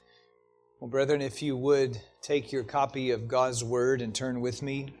Well, brethren, if you would take your copy of God's Word and turn with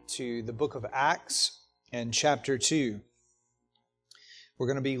me to the book of Acts and chapter 2. We're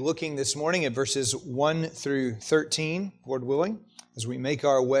going to be looking this morning at verses 1 through 13, Lord willing, as we make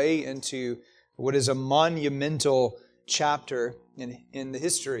our way into what is a monumental chapter in the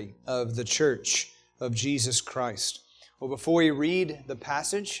history of the Church of Jesus Christ. Well, before we read the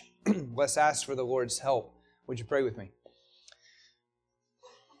passage, let's ask for the Lord's help. Would you pray with me?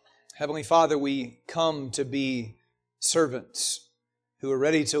 Heavenly Father, we come to be servants who are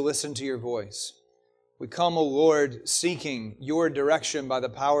ready to listen to your voice. We come, O Lord, seeking your direction by the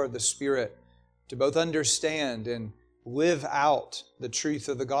power of the Spirit to both understand and live out the truth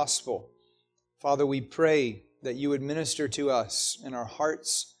of the gospel. Father, we pray that you would minister to us in our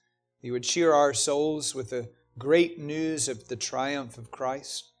hearts, that you would cheer our souls with the great news of the triumph of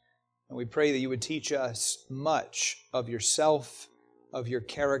Christ. And we pray that you would teach us much of yourself, of your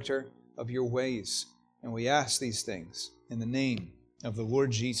character, of your ways. And we ask these things in the name of the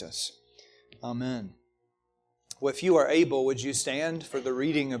Lord Jesus. Amen. Well, if you are able, would you stand for the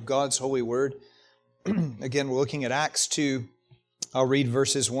reading of God's holy word? Again, we're looking at Acts 2. I'll read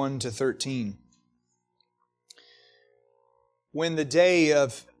verses 1 to 13. When the day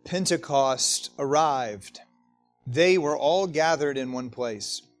of Pentecost arrived, they were all gathered in one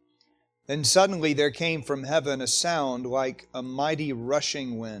place. Then suddenly there came from heaven a sound like a mighty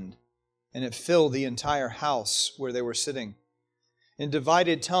rushing wind, and it filled the entire house where they were sitting. And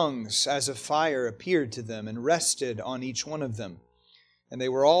divided tongues as of fire appeared to them and rested on each one of them. And they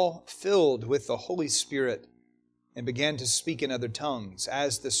were all filled with the Holy Spirit and began to speak in other tongues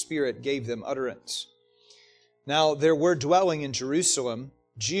as the Spirit gave them utterance. Now there were dwelling in Jerusalem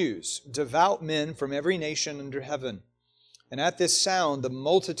Jews, devout men from every nation under heaven. And at this sound the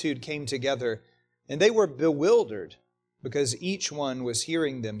multitude came together, and they were bewildered, because each one was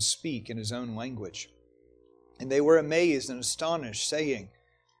hearing them speak in his own language. And they were amazed and astonished, saying,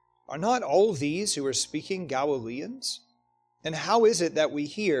 "Are not all these who are speaking Galileans? And how is it that we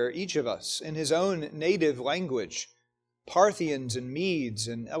hear, each of us, in his own native language, Parthians and Medes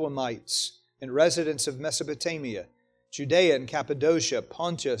and Elamites, and residents of Mesopotamia, Judea and Cappadocia,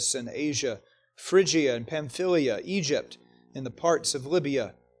 Pontus and Asia, Phrygia and Pamphylia, Egypt, and the parts of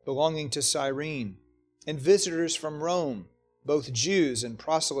Libya belonging to Cyrene, and visitors from Rome, both Jews and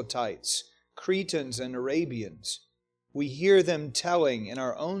proselytes, Cretans and Arabians. We hear them telling in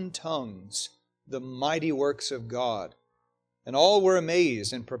our own tongues the mighty works of God." And all were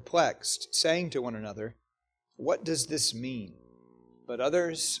amazed and perplexed, saying to one another, "What does this mean?" But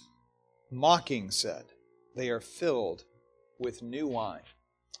others, mocking, said, "They are filled with new wine."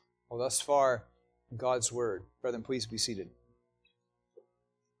 Well, thus far, God's Word. Brethren, please be seated.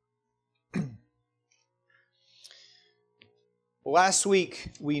 Last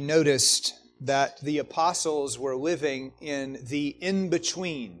week, we noticed that the apostles were living in the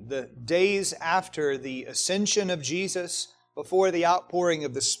in-between, the days after the ascension of Jesus, before the outpouring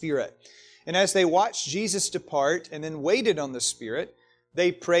of the Spirit. And as they watched Jesus depart and then waited on the Spirit,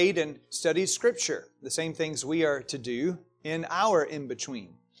 they prayed and studied Scripture, the same things we are to do in our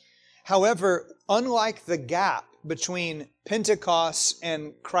in-between. However, unlike the gap between Pentecost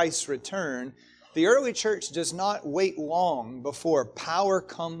and Christ's return, the early church does not wait long before power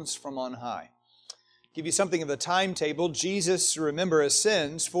comes from on high. Give you something of the timetable. Jesus, remember,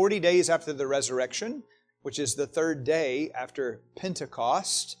 ascends 40 days after the resurrection, which is the third day after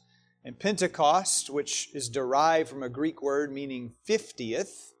Pentecost. And Pentecost, which is derived from a Greek word meaning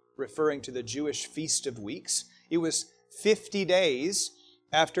 50th, referring to the Jewish Feast of Weeks, it was 50 days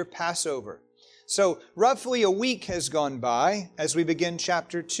after Passover. So roughly a week has gone by as we begin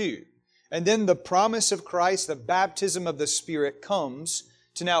chapter 2. And then the promise of Christ, the baptism of the Spirit, comes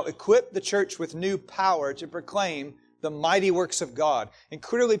to now equip the church with new power to proclaim the mighty works of God. And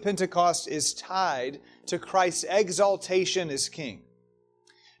clearly Pentecost is tied to Christ's exaltation as King.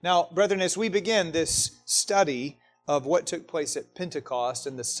 Now, brethren, as we begin this study of what took place at Pentecost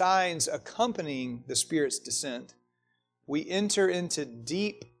and the signs accompanying the Spirit's descent, we enter into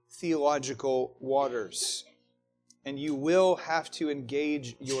deep theological waters. And you will have to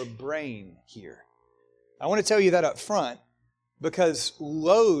engage your brain here. I want to tell you that up front because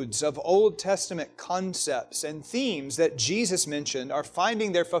loads of Old Testament concepts and themes that Jesus mentioned are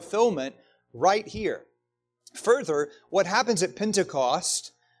finding their fulfillment right here. Further, what happens at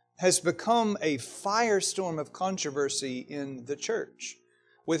Pentecost has become a firestorm of controversy in the church,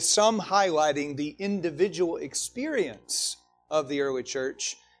 with some highlighting the individual experience of the early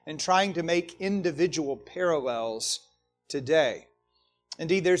church and trying to make individual parallels today.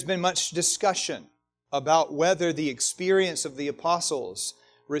 Indeed, there's been much discussion about whether the experience of the apostles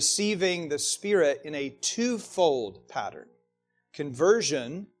receiving the Spirit in a twofold pattern: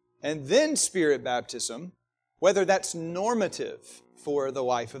 conversion and then Spirit baptism, whether that's normative for the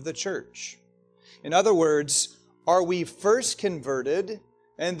life of the church. In other words, are we first converted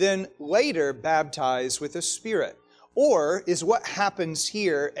and then later baptized with the Spirit? Or is what happens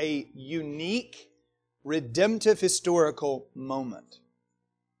here a unique, redemptive, historical moment?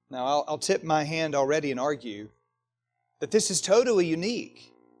 Now, I'll tip my hand already and argue that this is totally unique.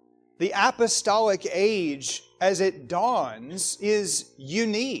 The apostolic age, as it dawns, is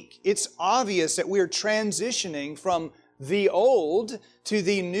unique. It's obvious that we're transitioning from the old to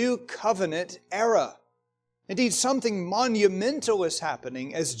the new covenant era. Indeed, something monumental is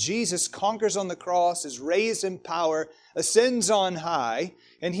happening as Jesus conquers on the cross, is raised in power, ascends on high,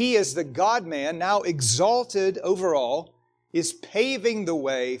 and He, as the God-man, now exalted over all, is paving the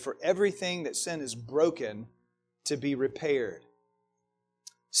way for everything that sin has broken to be repaired.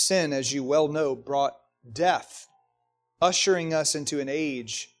 Sin, as you well know, brought death, ushering us into an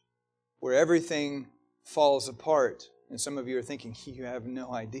age where everything falls apart. And some of you are thinking, you have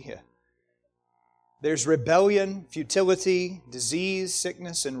no idea. There's rebellion, futility, disease,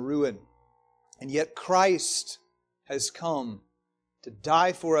 sickness, and ruin. And yet Christ has come to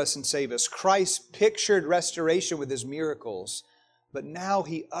die for us and save us. Christ pictured restoration with His miracles, but now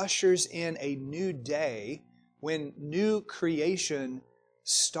He ushers in a new day when new creation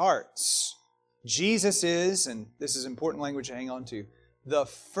starts. Jesus is, and this is important language to hang on to, the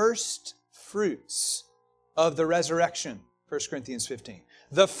first fruits of the resurrection, 1 Corinthians 15.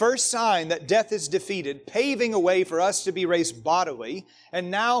 The first sign that death is defeated, paving a way for us to be raised bodily, and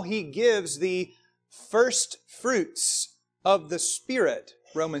now He gives the first fruits of the Spirit,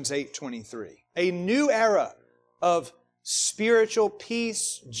 Romans 8:23. A new era of spiritual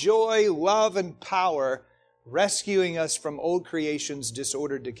peace, joy, love, and power, rescuing us from old creation's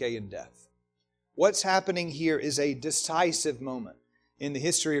disorder, decay, and death. What's happening here is a decisive moment in the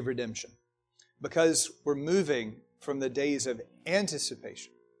history of redemption, because we're moving from the days of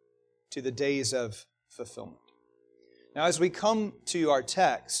anticipation to the days of fulfillment. Now, as we come to our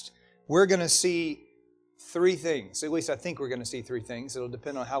text, we're going to see three things. At least I think we're going to see three things. It'll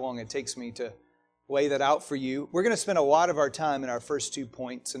depend on how long it takes me to lay that out for you. We're going to spend a lot of our time in our first 2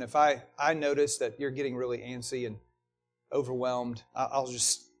 points, and if I notice that you're getting really antsy and overwhelmed, I'll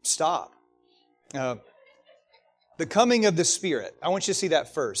just stop. The coming of the Spirit. I want you to see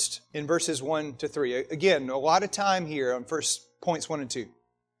that first in verses 1 to 3. Again, a lot of time here on first points 1 and 2.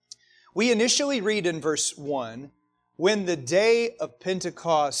 We initially read in verse 1, when the day of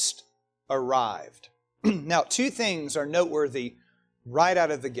Pentecost arrived. Now, two things are noteworthy right out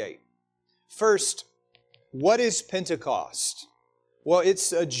of the gate. First, what is Pentecost? Well,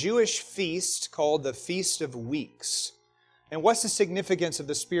 it's a Jewish feast called the Feast of Weeks. And what's the significance of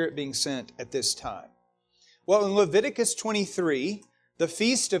the Spirit being sent at this time? Well, in Leviticus 23, the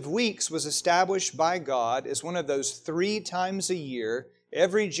Feast of Weeks was established by God as one of those 3 times a year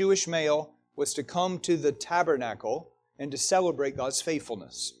every Jewish male was to come to the tabernacle and to celebrate God's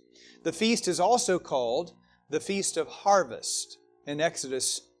faithfulness. The feast is also called the Feast of Harvest in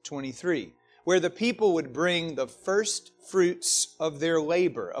Exodus 23, where the people would bring the first fruits of their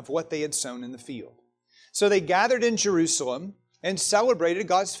labor, of what they had sown in the field. So they gathered in Jerusalem and celebrated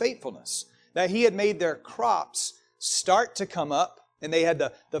God's faithfulness, that He had made their crops start to come up, and they had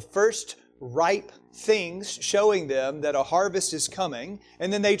the first ripe things showing them that a harvest is coming,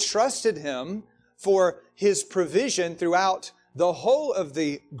 and then they trusted Him for His provision throughout the whole of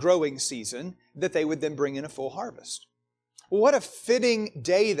the growing season, that they would then bring in a full harvest. What a fitting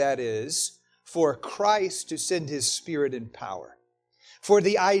day that is for Christ to send His Spirit in power. For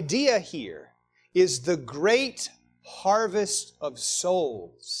the idea here is the great harvest of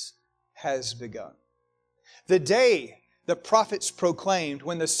souls has begun. The day the prophets proclaimed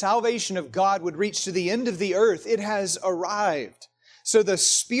when the salvation of God would reach to the end of the earth, it has arrived. So the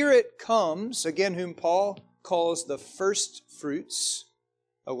Spirit comes, again, whom Paul calls the first fruits,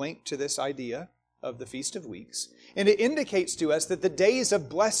 a link to this idea of the Feast of Weeks. And it indicates to us that the days of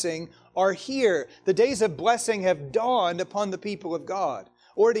blessing are here. The days of blessing have dawned upon the people of God.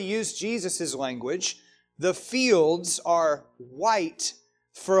 Or to use Jesus' language, the fields are white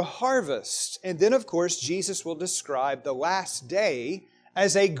for harvest. And then, of course, Jesus will describe the last day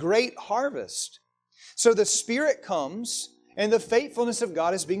as a great harvest. So the Spirit comes, and the faithfulness of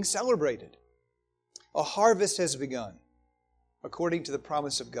God is being celebrated. A harvest has begun, according to the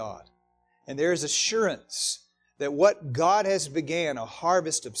promise of God. And there is assurance that what God has began, a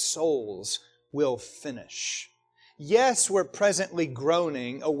harvest of souls, will finish. Yes, we're presently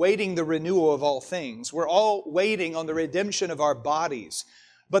groaning, awaiting the renewal of all things. We're all waiting on the redemption of our bodies.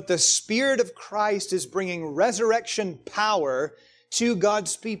 but the Spirit of Christ is bringing resurrection power to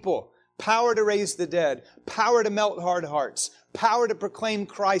God's people. Power to raise the dead, power to melt hard hearts, power to proclaim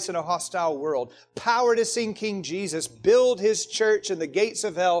Christ in a hostile world, power to sing King Jesus, build His church and the gates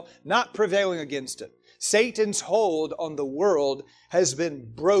of hell not prevailing against it. Satan's hold on the world has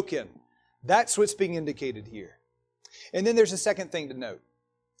been broken. That's what's being indicated here. And then there's a second thing to note.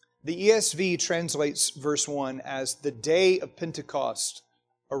 The ESV translates verse 1 as the day of Pentecost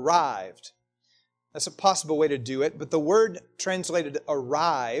arrived. That's a possible way to do it, but the word translated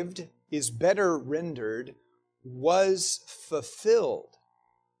arrived is better rendered was fulfilled.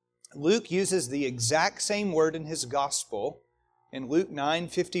 Luke uses the exact same word in his gospel in Luke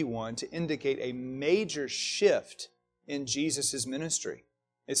 9:51 to indicate a major shift in Jesus' ministry.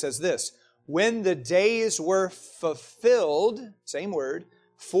 It says this, when the days were fulfilled, same word,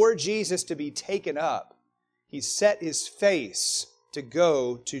 for Jesus to be taken up, He set His face to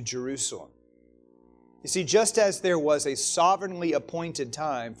go to Jerusalem. You see, just as there was a sovereignly appointed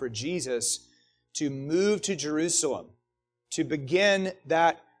time for Jesus to move to Jerusalem, to begin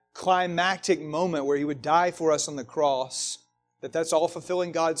that climactic moment where He would die for us on the cross, that's all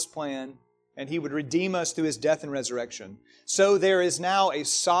fulfilling God's plan, and He would redeem us through His death and resurrection. So there is now a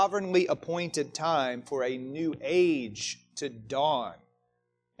sovereignly appointed time for a new age to dawn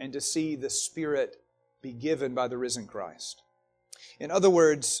and to see the Spirit be given by the risen Christ. In other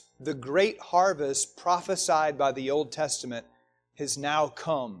words, the great harvest prophesied by the Old Testament has now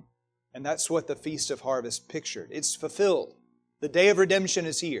come. And that's what the Feast of Harvest pictured. It's fulfilled. The day of redemption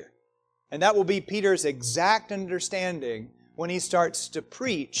is here. And that will be Peter's exact understanding when he starts to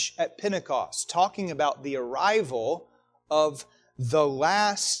preach at Pentecost, talking about the arrival of the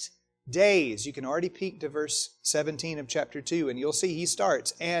last days. You can already peek to verse 17 of chapter 2, and you'll see he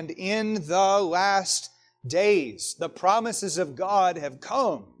starts, and in the last days, the promises of God have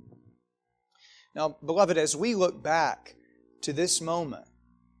come. Now, beloved, as we look back to this moment,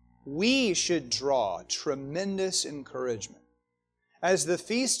 we should draw tremendous encouragement. As the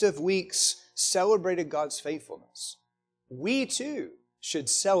Feast of Weeks celebrated God's faithfulness, we too should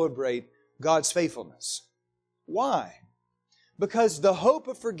celebrate God's faithfulness. Why? Because the hope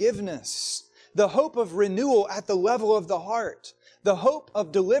of forgiveness, the hope of renewal at the level of the heart, the hope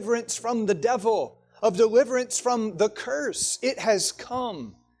of deliverance from the devil, of deliverance from the curse, it has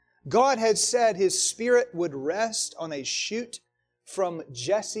come. God had said His Spirit would rest on a shoot from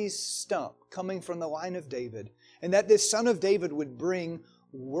Jesse's stump, coming from the line of David, and that this Son of David would bring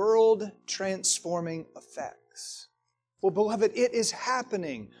world-transforming effects. Well, beloved, it is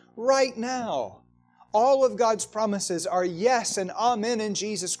happening right now. All of God's promises are yes and amen in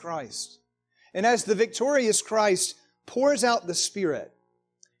Jesus Christ. And as the victorious Christ pours out the Spirit,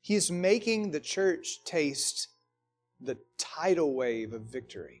 He is making the church taste the tidal wave of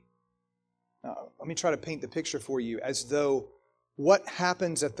victory. Now, let me try to paint the picture for you as though what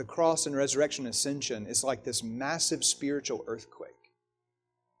happens at the cross and resurrection ascension is like this massive spiritual earthquake.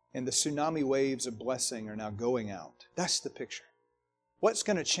 And the tsunami waves of blessing are now going out. That's the picture. What's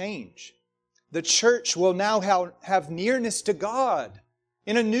going to change? The church will now have nearness to God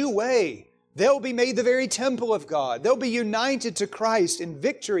in a new way. They'll be made the very temple of God. They'll be united to Christ in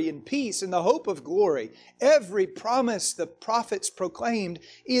victory and peace and the hope of glory. Every promise the prophets proclaimed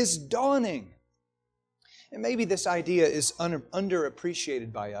is dawning. And maybe this idea is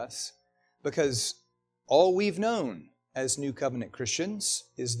underappreciated by us because all we've known as New Covenant Christians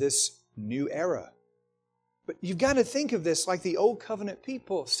is this new era. But you've got to think of this like the Old Covenant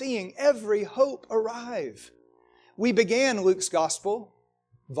people, seeing every hope arrive. We began Luke's Gospel,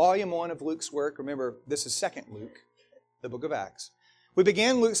 Volume 1 of Luke's work. Remember, this is 2nd Luke, the book of Acts. We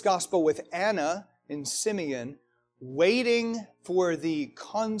began Luke's Gospel with Anna and Simeon waiting for the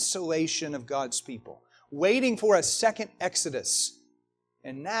consolation of God's people, waiting for a second Exodus.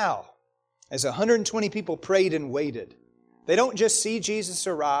 And now, as 120 people prayed and waited, they don't just see Jesus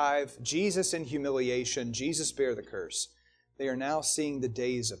arrive, Jesus in humiliation, Jesus bear the curse. They are now seeing the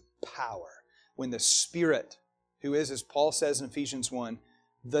days of power when the Spirit, who is, as Paul says in Ephesians 1,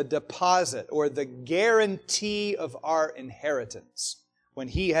 the deposit or the guarantee of our inheritance, when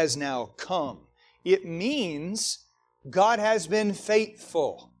He has now come. It means God has been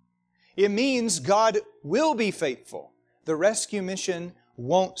faithful. It means God will be faithful. The rescue mission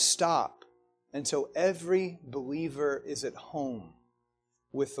won't stop until every believer is at home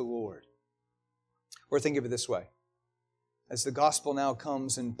with the Lord. Or think of it this way. As the gospel now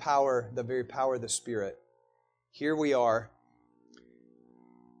comes in power, the very power of the Spirit, here we are,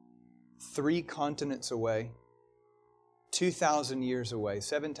 3 continents away, 2,000 years away,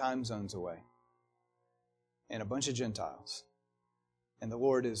 7 time zones away, and a bunch of Gentiles. and the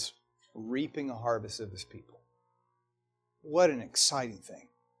Lord is reaping a harvest of His people. What an exciting thing.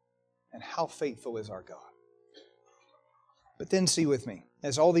 And how faithful is our God. But then see with me,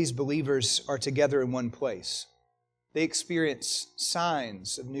 as all these believers are together in one place, they experience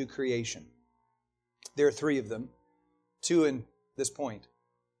signs of new creation. There are 3 of them, 2 in this point.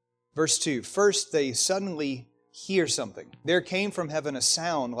 Verse 2, first they suddenly hear something. There came from heaven a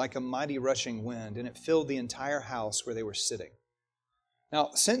sound like a mighty rushing wind, and it filled the entire house where they were sitting.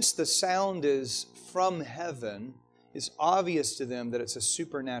 Now, since the sound is from heaven, it's obvious to them that it's a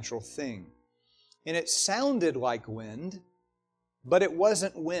supernatural thing. And it sounded like wind, but it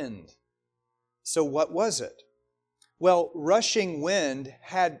wasn't wind. So what was it? Well, rushing wind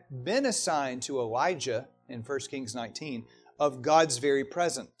had been a sign to Elijah in 1 Kings 19 of God's very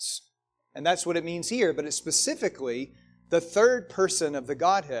presence. And that's what it means here, but it's specifically the third person of the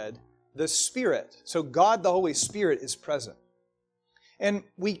Godhead, the Spirit. So God, the Holy Spirit, is present. And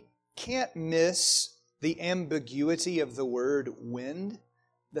we can't miss the ambiguity of the word wind.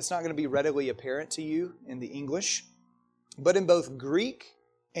 That's not going to be readily apparent to you in the English. But in both Greek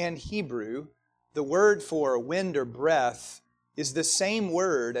and Hebrew, the word for wind or breath is the same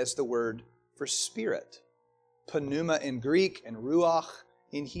word as the word for spirit. Pneuma in Greek and ruach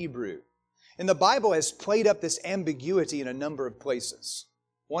in Hebrew. And the Bible has played up this ambiguity in a number of places.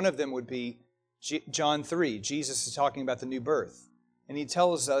 One of them would be John 3. Jesus is talking about the new birth. And He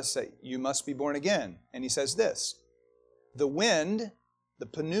tells us that you must be born again. And He says this, the wind,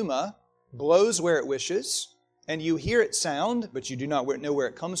 the pneuma, blows where it wishes, and you hear it sound, but you do not know where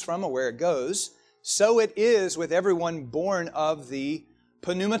it comes from or where it goes. So it is with everyone born of the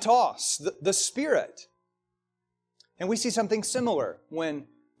pneumatos, the Spirit. And we see something similar when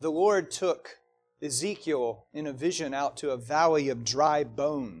the Lord took Ezekiel in a vision out to a valley of dry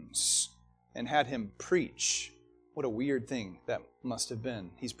bones and had him preach. What a weird thing that must have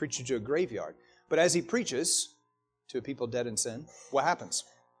been. He's preaching to a graveyard. But as he preaches to a people dead in sin, what happens?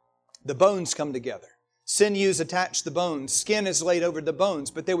 The bones come together. Sinews attach the bones. Skin is laid over the bones.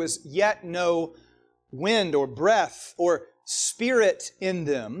 But there was yet no wind or breath or spirit in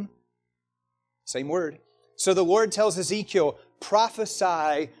them. Same word. So the Lord tells Ezekiel,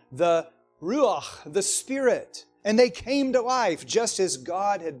 prophesy the ruach, the Spirit. And they came to life just as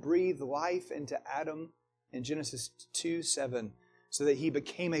God had breathed life into Adam in Genesis 2:7, so that he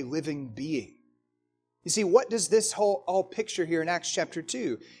became a living being. You see, what does this all picture here in Acts chapter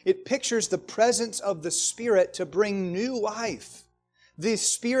 2? It pictures the presence of the Spirit to bring new life. The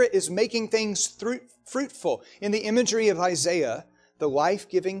Spirit is making things fruitful. In the imagery of Isaiah, the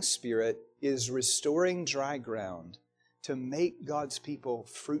life-giving Spirit is restoring dry ground to make God's people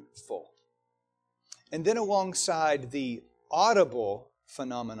fruitful. And then alongside the audible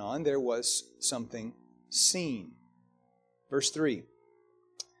phenomenon, there was something seen. Verse 3,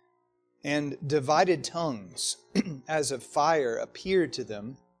 and divided tongues as of fire appeared to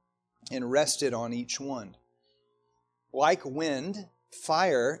them and rested on each one. Like wind,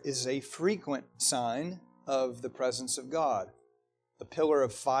 fire is a frequent sign of the presence of God. The pillar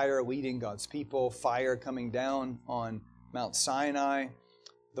of fire leading God's people, fire coming down on Mount Sinai,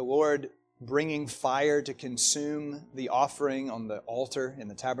 the Lord bringing fire to consume the offering on the altar in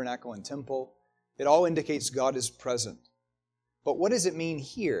the tabernacle and temple. It all indicates God is present. But what does it mean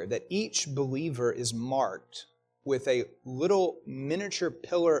here that each believer is marked with a little miniature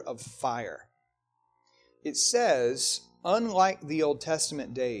pillar of fire? It says, unlike the Old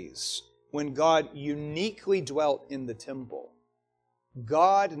Testament days, when God uniquely dwelt in the temple,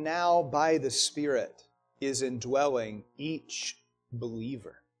 God now by the Spirit is indwelling each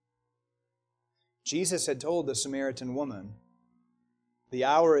believer. Jesus had told the Samaritan woman, the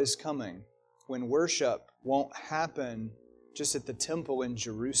hour is coming when worship won't happen just at the temple in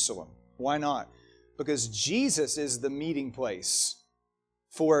Jerusalem. Why not? Because Jesus is the meeting place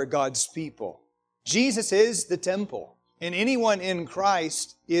for God's people. Jesus is the temple, and anyone in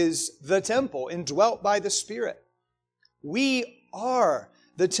Christ is the temple, indwelt by the Spirit. We are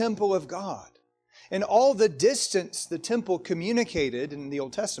the temple of God. And all the distance the temple communicated in the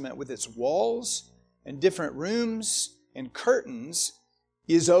Old Testament with its walls and different rooms and curtains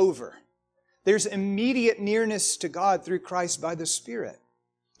is over. There's immediate nearness to God through Christ by the Spirit.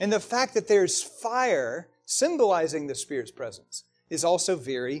 And the fact that there's fire symbolizing the Spirit's presence is also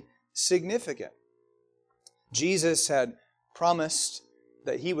very significant. Jesus had promised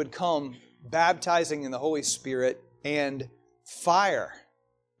that He would come baptizing in the Holy Spirit and fire.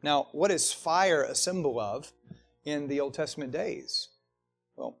 Now, what is fire a symbol of in the Old Testament days?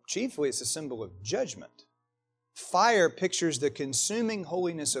 Well, chiefly it's a symbol of judgment. Fire pictures the consuming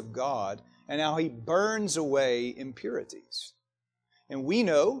holiness of God and how He burns away impurities. And we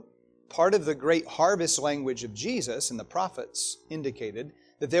know part of the great harvest language of Jesus and the prophets indicated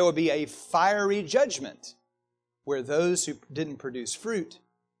that there will be a fiery judgment where those who didn't produce fruit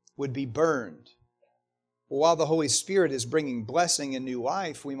would be burned. While the Holy Spirit is bringing blessing and new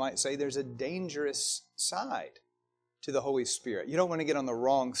life, we might say there's a dangerous side to the Holy Spirit. You don't want to get on the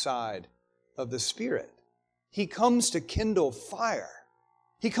wrong side of the Spirit. He comes to kindle fire.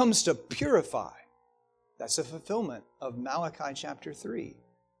 He comes to purify. That's a fulfillment of Malachi chapter 3.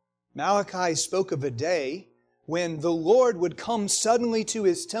 Malachi spoke of a day when the Lord would come suddenly to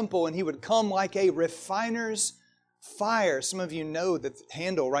His temple, and He would come like a refiner's fire. Some of you know that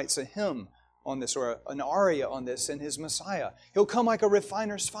Handel writes a hymn on this, or an aria on this in his Messiah. He'll come like a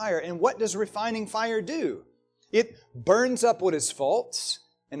refiner's fire. And what does refining fire do? It burns up what is false,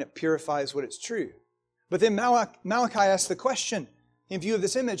 and it purifies what is true. But then Malachi asks the question, in view of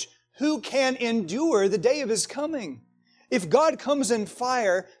this image, who can endure the day of His coming? If God comes in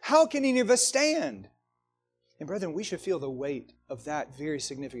fire, how can He withstand? And brethren, we should feel the weight of that very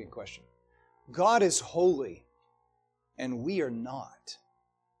significant question. God is holy, and we are not.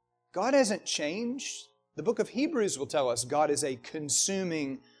 God hasn't changed. The book of Hebrews will tell us God is a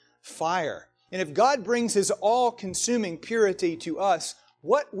consuming fire. And if God brings His all-consuming purity to us,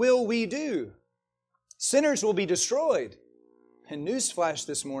 what will we do? Sinners will be destroyed. And newsflash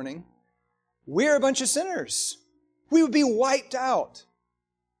this morning, we're a bunch of sinners. We would be wiped out.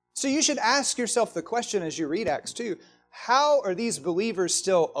 So you should ask yourself the question as you read Acts 2, how are these believers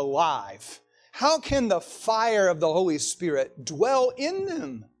still alive? How can the fire of the Holy Spirit dwell in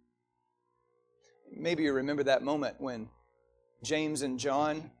them? Maybe you remember that moment when James and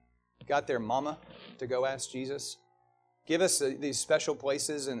John got their mama to go ask Jesus, give us these special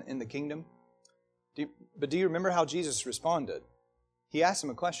places in the kingdom. But do you remember how Jesus responded? He asked them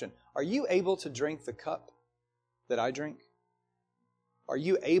a question. Are you able to drink the cup that I drink? Are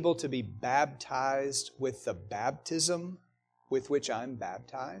you able to be baptized with the baptism with which I'm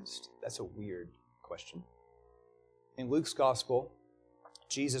baptized? That's a weird question. In Luke's gospel,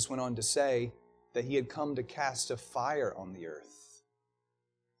 Jesus went on to say that He had come to cast a fire on the earth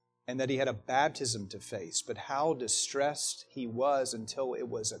and that He had a baptism to face, but how distressed He was until it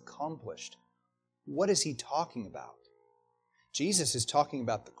was accomplished. What is He talking about? Jesus is talking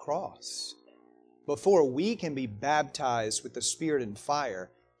about the cross. Before we can be baptized with the Spirit and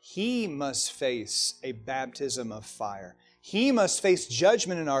fire, He must face a baptism of fire. He must face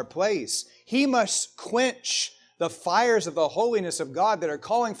judgment in our place. He must quench the fires of the holiness of God that are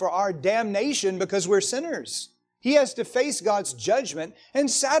calling for our damnation because we're sinners. He has to face God's judgment and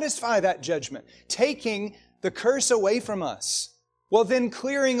satisfy that judgment, taking the curse away from us. Well, then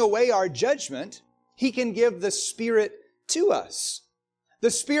clearing away our judgment, He can give the Spirit to us.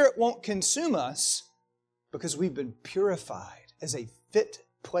 The Spirit won't consume us because we've been purified as a fit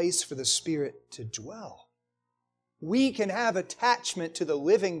place for the Spirit to dwell. We can have attachment to the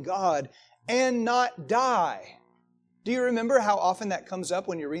living God and not die. Do you remember how often that comes up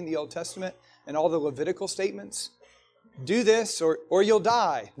when you're reading the Old Testament and all the Levitical statements? Do this or you'll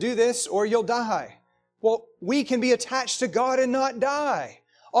die. Do this or you'll die. Well, we can be attached to God and not die.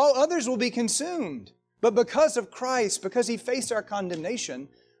 All others will be consumed. But because of Christ, because He faced our condemnation,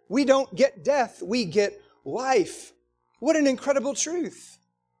 we don't get death, we get life. What an incredible truth.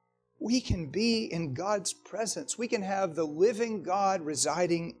 We can be in God's presence. We can have the living God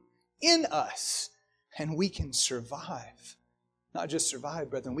residing in us, and we can survive. Not just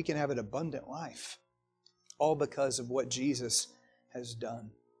survive, brethren, we can have an abundant life. All because of what Jesus has done.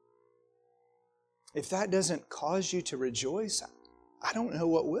 If that doesn't cause you to rejoice, I don't know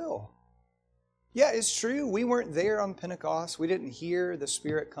what will. Yeah, it's true. We weren't there on Pentecost. We didn't hear the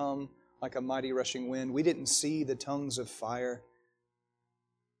Spirit come like a mighty rushing wind. We didn't see the tongues of fire.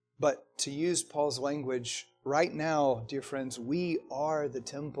 But to use Paul's language, right now, dear friends, we are the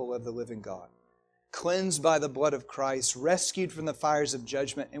temple of the living God. Cleansed by the blood of Christ, rescued from the fires of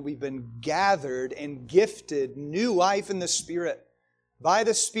judgment, and we've been gathered and gifted new life in the Spirit. By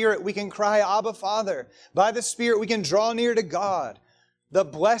the Spirit, we can cry, Abba, Father. By the Spirit, we can draw near to God. The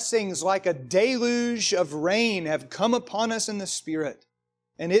blessings like a deluge of rain have come upon us in the Spirit,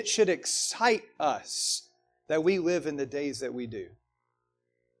 and it should excite us that we live in the days that we do.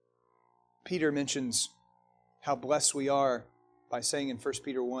 Peter mentions how blessed we are by saying in 1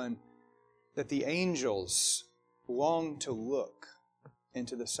 Peter 1 that the angels long to look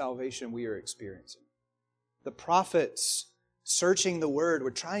into the salvation we are experiencing. The prophets searching the Word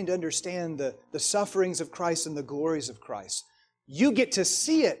were trying to understand the sufferings of Christ and the glories of Christ. You get to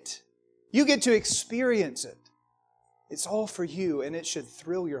see it. You get to experience it. It's all for you, and it should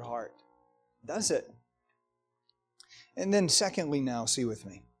thrill your heart. Does it? And then secondly now, see with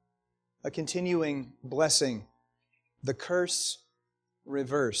me, a continuing blessing, the curse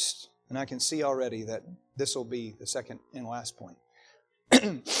reversed. And I can see already that this will be the second and last point.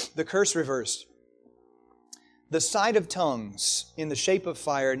 The curse reversed. The sight of tongues in the shape of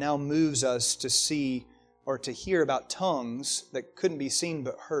fire now moves us to see or to hear about tongues that couldn't be seen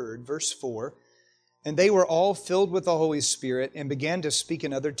but heard. Verse 4, and they were all filled with the Holy Spirit and began to speak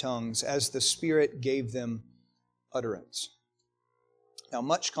in other tongues as the Spirit gave them utterance. Now,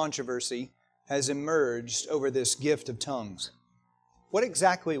 much controversy has emerged over this gift of tongues. What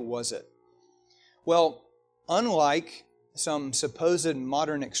exactly was it? Well, unlike some supposed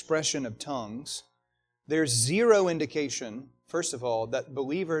modern expression of tongues, there's zero indication, first of all, that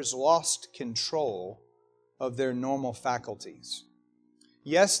believers lost control of their normal faculties.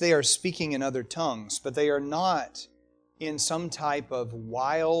 Yes, they are speaking in other tongues, but they are not in some type of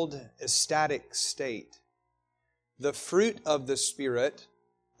wild, ecstatic state. The fruit of the Spirit,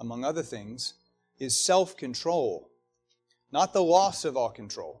 among other things, is self-control, not the loss of all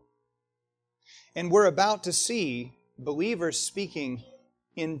control. And we're about to see believers speaking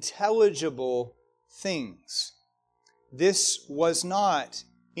intelligible things. This was not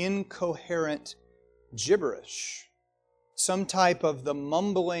incoherent gibberish, some type of the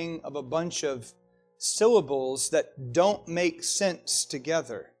mumbling of a bunch of syllables that don't make sense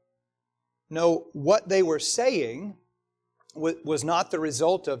together. No, what they were saying was not the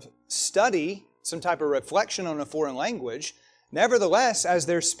result of study, some type of reflection on a foreign language. Nevertheless, as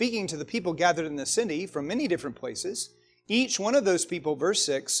they're speaking to the people gathered in the city from many different places, each one of those people, verse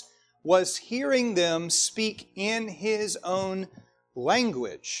 6, was hearing them speak in his own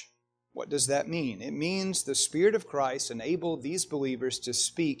language. What does that mean? It means the Spirit of Christ enabled these believers to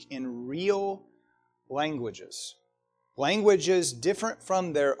speak in real languages. Languages different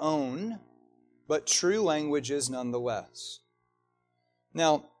from their own, but true languages nonetheless.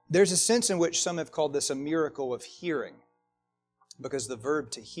 Now, there's a sense in which some have called this a miracle of hearing, because the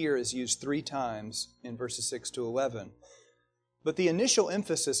verb to hear is used 3 times in verses 6 to 11. But the initial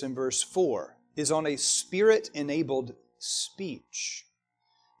emphasis in verse 4 is on a Spirit-enabled speech.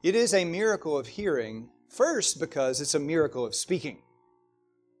 It is a miracle of hearing, first because it's a miracle of speaking.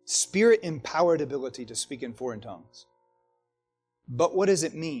 Spirit-empowered ability to speak in foreign tongues. But what does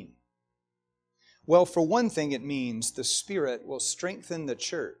it mean? Well, for one thing, it means the Spirit will strengthen the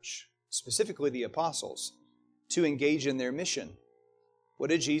church, specifically the apostles, to engage in their mission.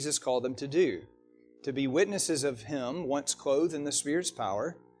 What did Jesus call them to do? To be witnesses of Him, once clothed in the Spirit's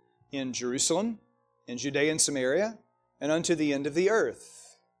power, in Jerusalem, in Judea and Samaria, and unto the end of the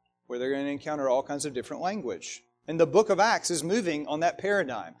earth, where they're going to encounter all kinds of different language. And the book of Acts is moving on that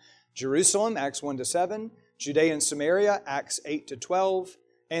paradigm. Jerusalem, Acts 1 to 7, Judea and Samaria, Acts 8 to 12,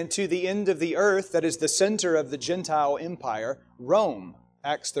 and to the end of the earth, that is the center of the Gentile empire, Rome,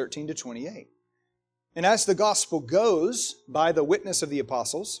 Acts 13 to 28. And as the gospel goes by the witness of the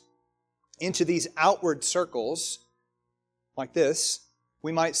apostles into these outward circles, like this,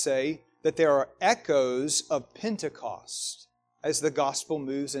 we might say that there are echoes of Pentecost as the gospel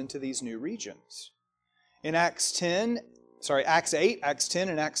moves into these new regions. In Acts 8, Acts 10,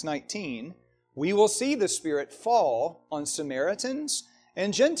 and Acts 19, we will see the Spirit fall on Samaritans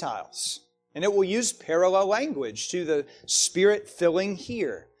and Gentiles. And it will use parallel language to the Spirit filling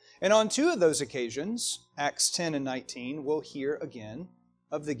here. And on 2 of those occasions, Acts 10 and 19, we'll hear again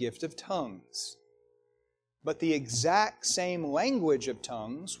of the gift of tongues. But the exact same language of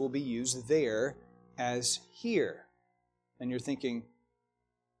tongues will be used there as here. And you're thinking,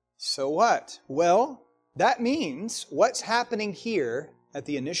 so what? Well, that means what's happening here at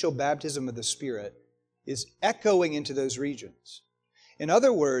the initial baptism of the Spirit is echoing into those regions. In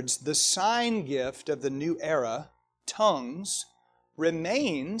other words, the sign gift of the new era, tongues,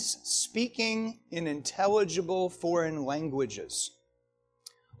 remains speaking in intelligible foreign languages,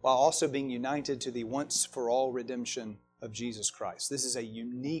 while also being united to the once-for-all redemption of Jesus Christ. This is a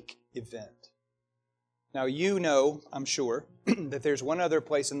unique event. Now, you know, I'm sure, that there's one other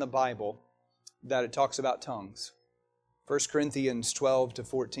place in the Bible that it talks about tongues. 1 Corinthians 12 to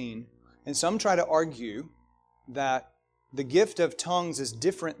 14. And some try to argue that the gift of tongues is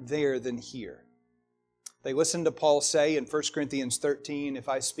different there than here. They listen to Paul say in 1 Corinthians 13, if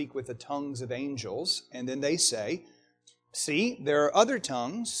I speak with the tongues of angels, and then they say, see, there are other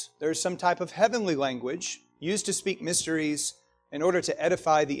tongues. There's some type of heavenly language used to speak mysteries in order to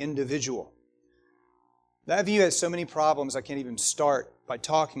edify the individual. That view has so many problems I can't even start by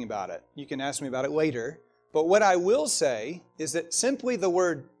talking about it. You can ask me about it later. But what I will say is that simply the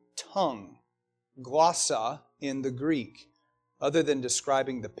word tongue, glossa in the Greek, other than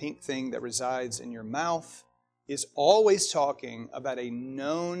describing the pink thing that resides in your mouth is always talking about a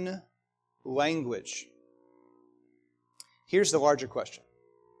known language. Here's the larger question.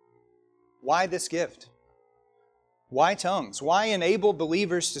 Why this gift? Why tongues? Why enable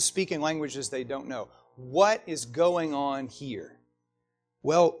believers to speak in languages they don't know? What is going on here?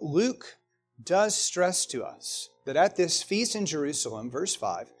 Well, Luke does stress to us that at this feast in Jerusalem, verse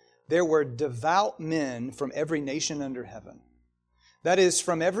 5, there were devout men from every nation under heaven. That is,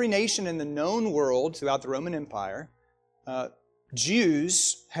 from every nation in the known world throughout the Roman Empire,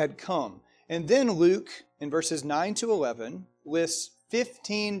 Jews had come. And then Luke, in verses 9 to 11, lists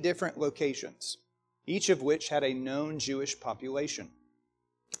 15 different locations, each of which had a known Jewish population.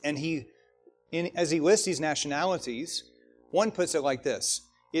 And as he lists these nationalities, one puts it like this.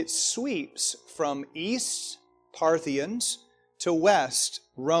 It sweeps from east, Parthians, to west,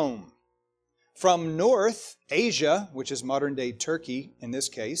 Rome. From north, Asia, which is modern-day Turkey in this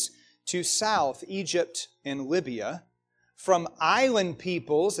case, to south, Egypt and Libya. From island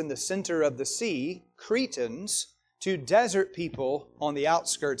peoples in the center of the sea, Cretans, to desert people on the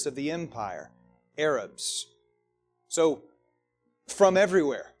outskirts of the empire, Arabs. So, from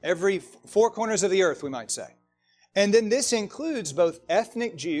everywhere, every four corners of the earth, we might say. And then this includes both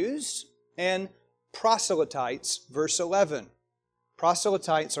ethnic Jews and proselytes, verse 11.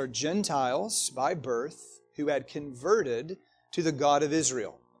 Proselytes are Gentiles by birth who had converted to the God of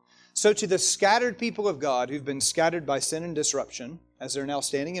Israel. So to the scattered people of God who've been scattered by sin and disruption, as they're now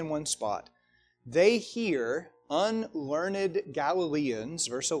standing in one spot, they hear unlearned Galileans,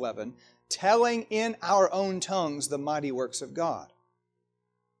 verse 11, telling in our own tongues the mighty works of God.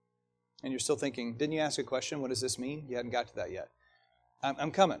 And you're still thinking, didn't you ask a question? What does this mean? You hadn't got to that yet.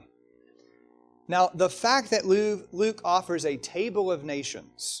 I'm coming. Now, the fact that Luke offers a table of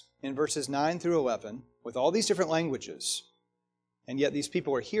nations in verses 9 through 11 with all these different languages, and yet these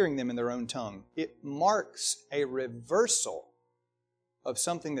people are hearing them in their own tongue, it marks a reversal of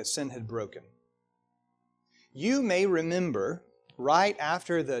something that sin had broken. You may remember right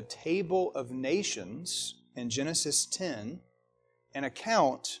after the table of nations in Genesis 10, an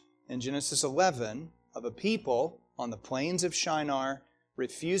account in Genesis 11 of a people on the plains of Shinar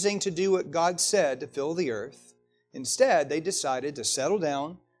refusing to do what God said to fill the earth. Instead, they decided to settle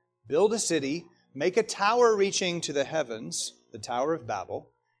down, build a city, make a tower reaching to the heavens, the Tower of Babel.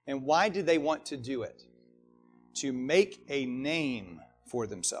 And why did they want to do it? To make a name for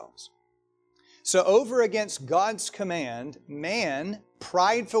themselves. So over against God's command, man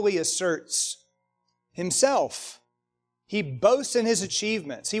pridefully asserts himself. He boasts in his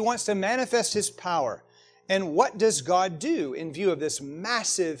achievements. He wants to manifest his power. And what does God do in view of this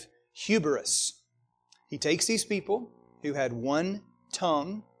massive hubris? He takes these people who had one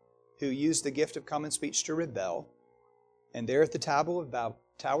tongue, who used the gift of common speech to rebel, and there at the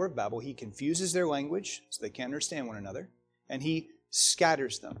Tower of Babel, he confuses their language so they can't understand one another, and he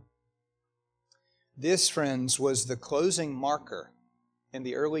scatters them. This, friends, was the closing marker in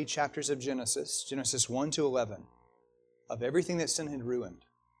the early chapters of Genesis 1 to 11, of everything that sin had ruined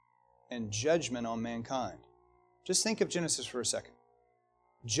and judgment on mankind. Just think of Genesis for a second.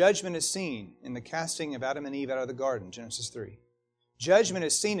 Judgment is seen in the casting of Adam and Eve out of the garden, Genesis 3. Judgment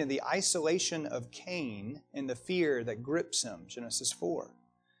is seen in the isolation of Cain and the fear that grips him, Genesis 4.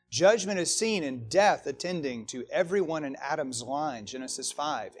 Judgment is seen in death attending to everyone in Adam's line, Genesis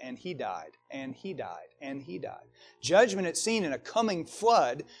 5. And he died, and he died, and he died. Judgment is seen in a coming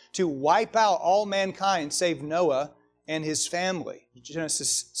flood to wipe out all mankind save Noah and his family,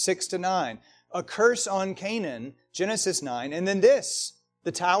 Genesis 6 to 9. A curse on Canaan, Genesis 9. And then this,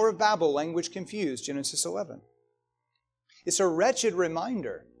 the Tower of Babel, language confused, Genesis 11. It's a wretched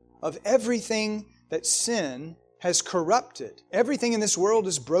reminder of everything that sin has corrupted. Everything in this world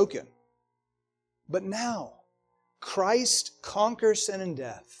is broken. But now, Christ conquers sin and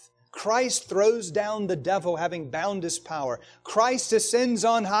death. Christ throws down the devil, having bound his power. Christ ascends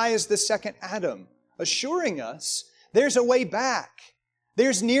on high as the second Adam, assuring us there's a way back.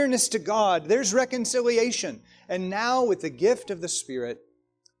 There's nearness to God. There's reconciliation. And now, with the gift of the Spirit,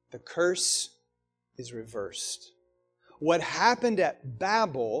 the curse is reversed. What happened at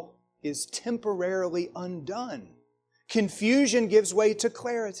Babel is temporarily undone. Confusion gives way to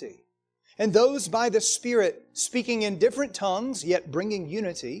clarity. And those by the Spirit speaking in different tongues, yet bringing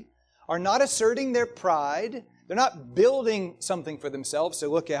unity, are not asserting their pride. They're not building something for themselves to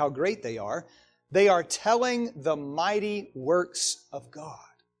look at how great they are. They are telling the mighty works of God.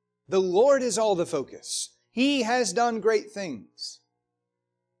 The Lord is all the focus. He has done great things.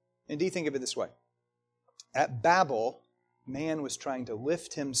 Indeed, think of it this way. At Babel, man was trying to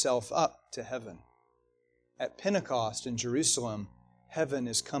lift himself up to heaven. At Pentecost in Jerusalem, heaven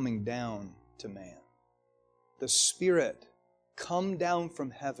is coming down to man. the Spirit come down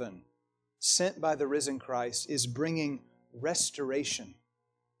from heaven, sent by the risen Christ, is bringing restoration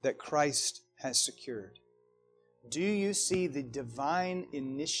that Christ has secured. Do you see the divine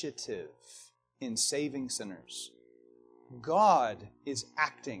initiative in saving sinners? God is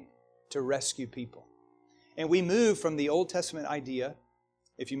acting to rescue people. And we move from the Old Testament idea,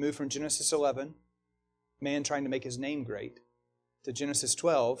 if you move from Genesis 11, man trying to make his name great, to Genesis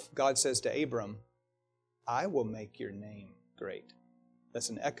 12, God says to Abram, I will make your name great. That's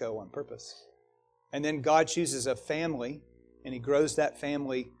an echo on purpose. And then God chooses a family, and He grows that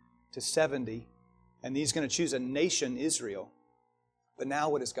family to 70, and He's going to choose a nation, Israel. But now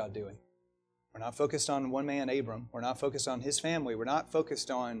what is God doing? We're not focused on one man, Abram. We're not focused on his family. We're not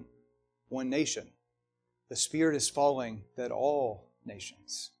focused on one nation. The Spirit is falling that all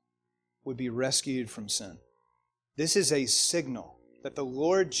nations would be rescued from sin. This is a signal that the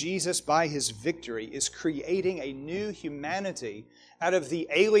Lord Jesus, by His victory, is creating a new humanity out of the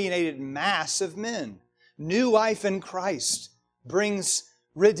alienated mass of men. New life in Christ brings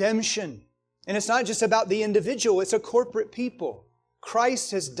redemption. And it's not just about the individual, it's a corporate people.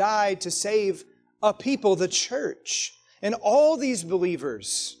 Christ has died to save a people, the church. And all these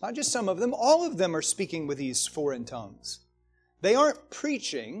believers, not just some of them, all of them are speaking with these foreign tongues. They aren't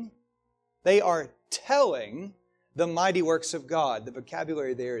preaching, they are telling the mighty works of God. The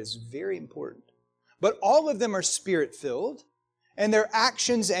vocabulary there is very important. But all of them are Spirit-filled, and their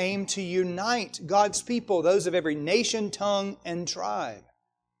actions aim to unite God's people, those of every nation, tongue, and tribe.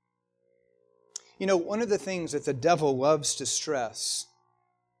 You know, one of the things that the devil loves to stress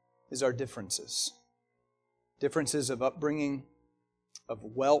is our differences. Differences of upbringing, of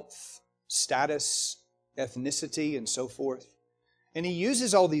wealth, status, ethnicity, and so forth. And he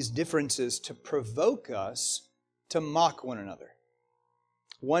uses all these differences to provoke us to mock one another.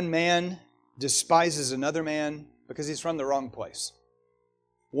 One man despises another man because he's from the wrong place.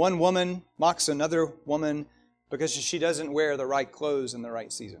 One woman mocks another woman because she doesn't wear the right clothes in the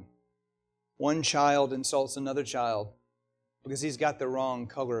right season. One child insults another child because he's got the wrong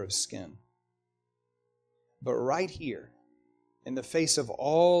color of skin. But right here, in the face of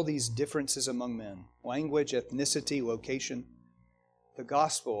all these differences among men, language, ethnicity, location, the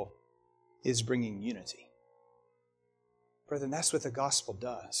gospel is bringing unity. Brethren, that's what the gospel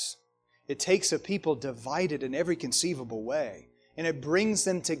does. It takes a people divided in every conceivable way, and it brings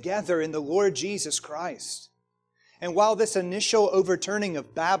them together in the Lord Jesus Christ. And while this initial overturning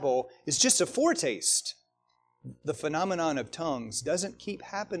of Babel is just a foretaste, the phenomenon of tongues doesn't keep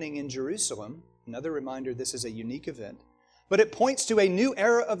happening in Jerusalem. Another reminder, this is a unique event. But it points to a new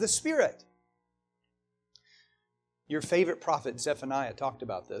era of the Spirit. Your favorite prophet, Zephaniah, talked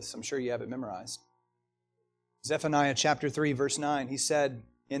about this. I'm sure you have it memorized. Zephaniah chapter 3, verse 9, he said,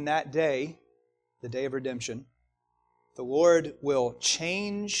 in that day, the day of redemption, the Lord will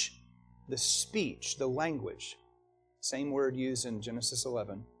change the speech, the language. Same word used in Genesis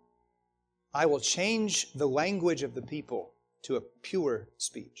 11. I will change the language of the people to a pure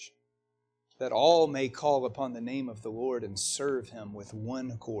speech, that all may call upon the name of the Lord and serve Him with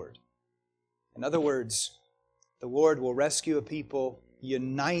one accord. In other words, the Lord will rescue a people,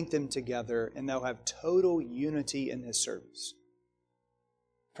 unite them together, and they'll have total unity in His service.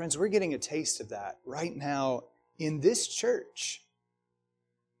 Friends, we're getting a taste of that right now in this church.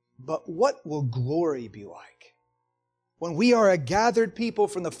 But what will glory be like when we are a gathered people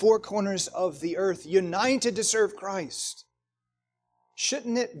from the four corners of the earth, united to serve Christ?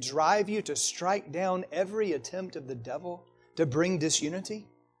 Shouldn't it drive you to strike down every attempt of the devil to bring disunity?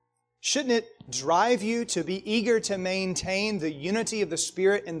 Shouldn't it drive you to be eager to maintain the unity of the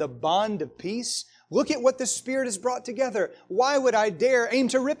Spirit in the bond of peace? Look at what the Spirit has brought together. Why would I dare aim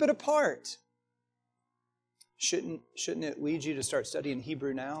to rip it apart? Shouldn't it lead you to start studying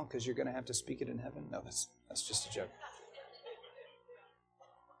Hebrew now because you're going to have to speak it in heaven? No, that's just a joke.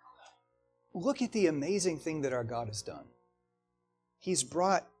 Look at the amazing thing that our God has done. He's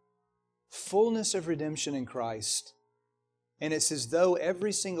brought fullness of redemption in Christ, and it's as though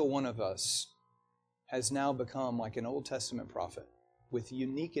every single one of us has now become like an Old Testament prophet with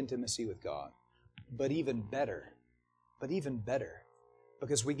unique intimacy with God. But even better,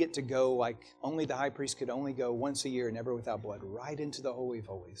 because we get to go like only the high priest could only go once a year, never without blood, right into the Holy of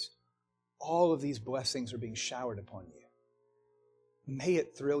Holies. All of these blessings are being showered upon you. May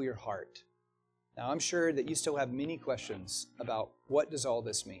it thrill your heart. Now, I'm sure that you still have many questions about what does all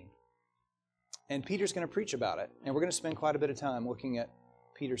this mean. And Peter's going to preach about it, and we're going to spend quite a bit of time looking at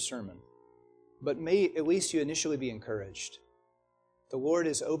Peter's sermon. But may at least you initially be encouraged. The Lord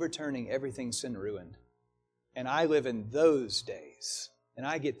is overturning everything sin ruined. And I live in those days, and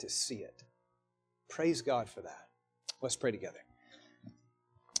I get to see it. Praise God for that. Let's pray together.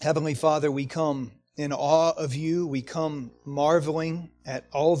 Heavenly Father, we come in awe of you. We come marveling at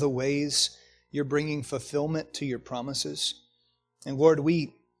all the ways you're bringing fulfillment to your promises. And Lord,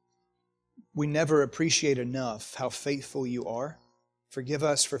 we never appreciate enough how faithful you are. Forgive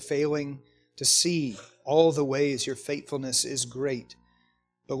us for failing to see all the ways your faithfulness is great.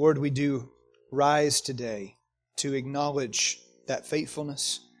 But Lord, we do rise today to acknowledge that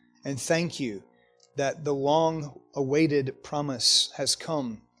faithfulness and thank you that the long-awaited promise has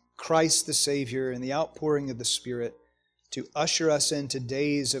come, Christ the Savior and the outpouring of the Spirit, to usher us into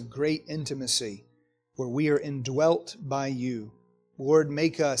days of great intimacy where we are indwelt by you. Lord,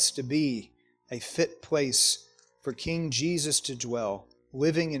 make us to be a fit place for King Jesus to dwell,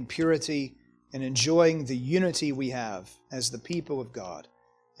 living in purity and enjoying the unity we have as the people of God.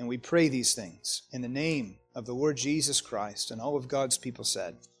 And we pray these things in the name of the Lord Jesus Christ, and all of God's people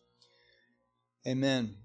said, Amen.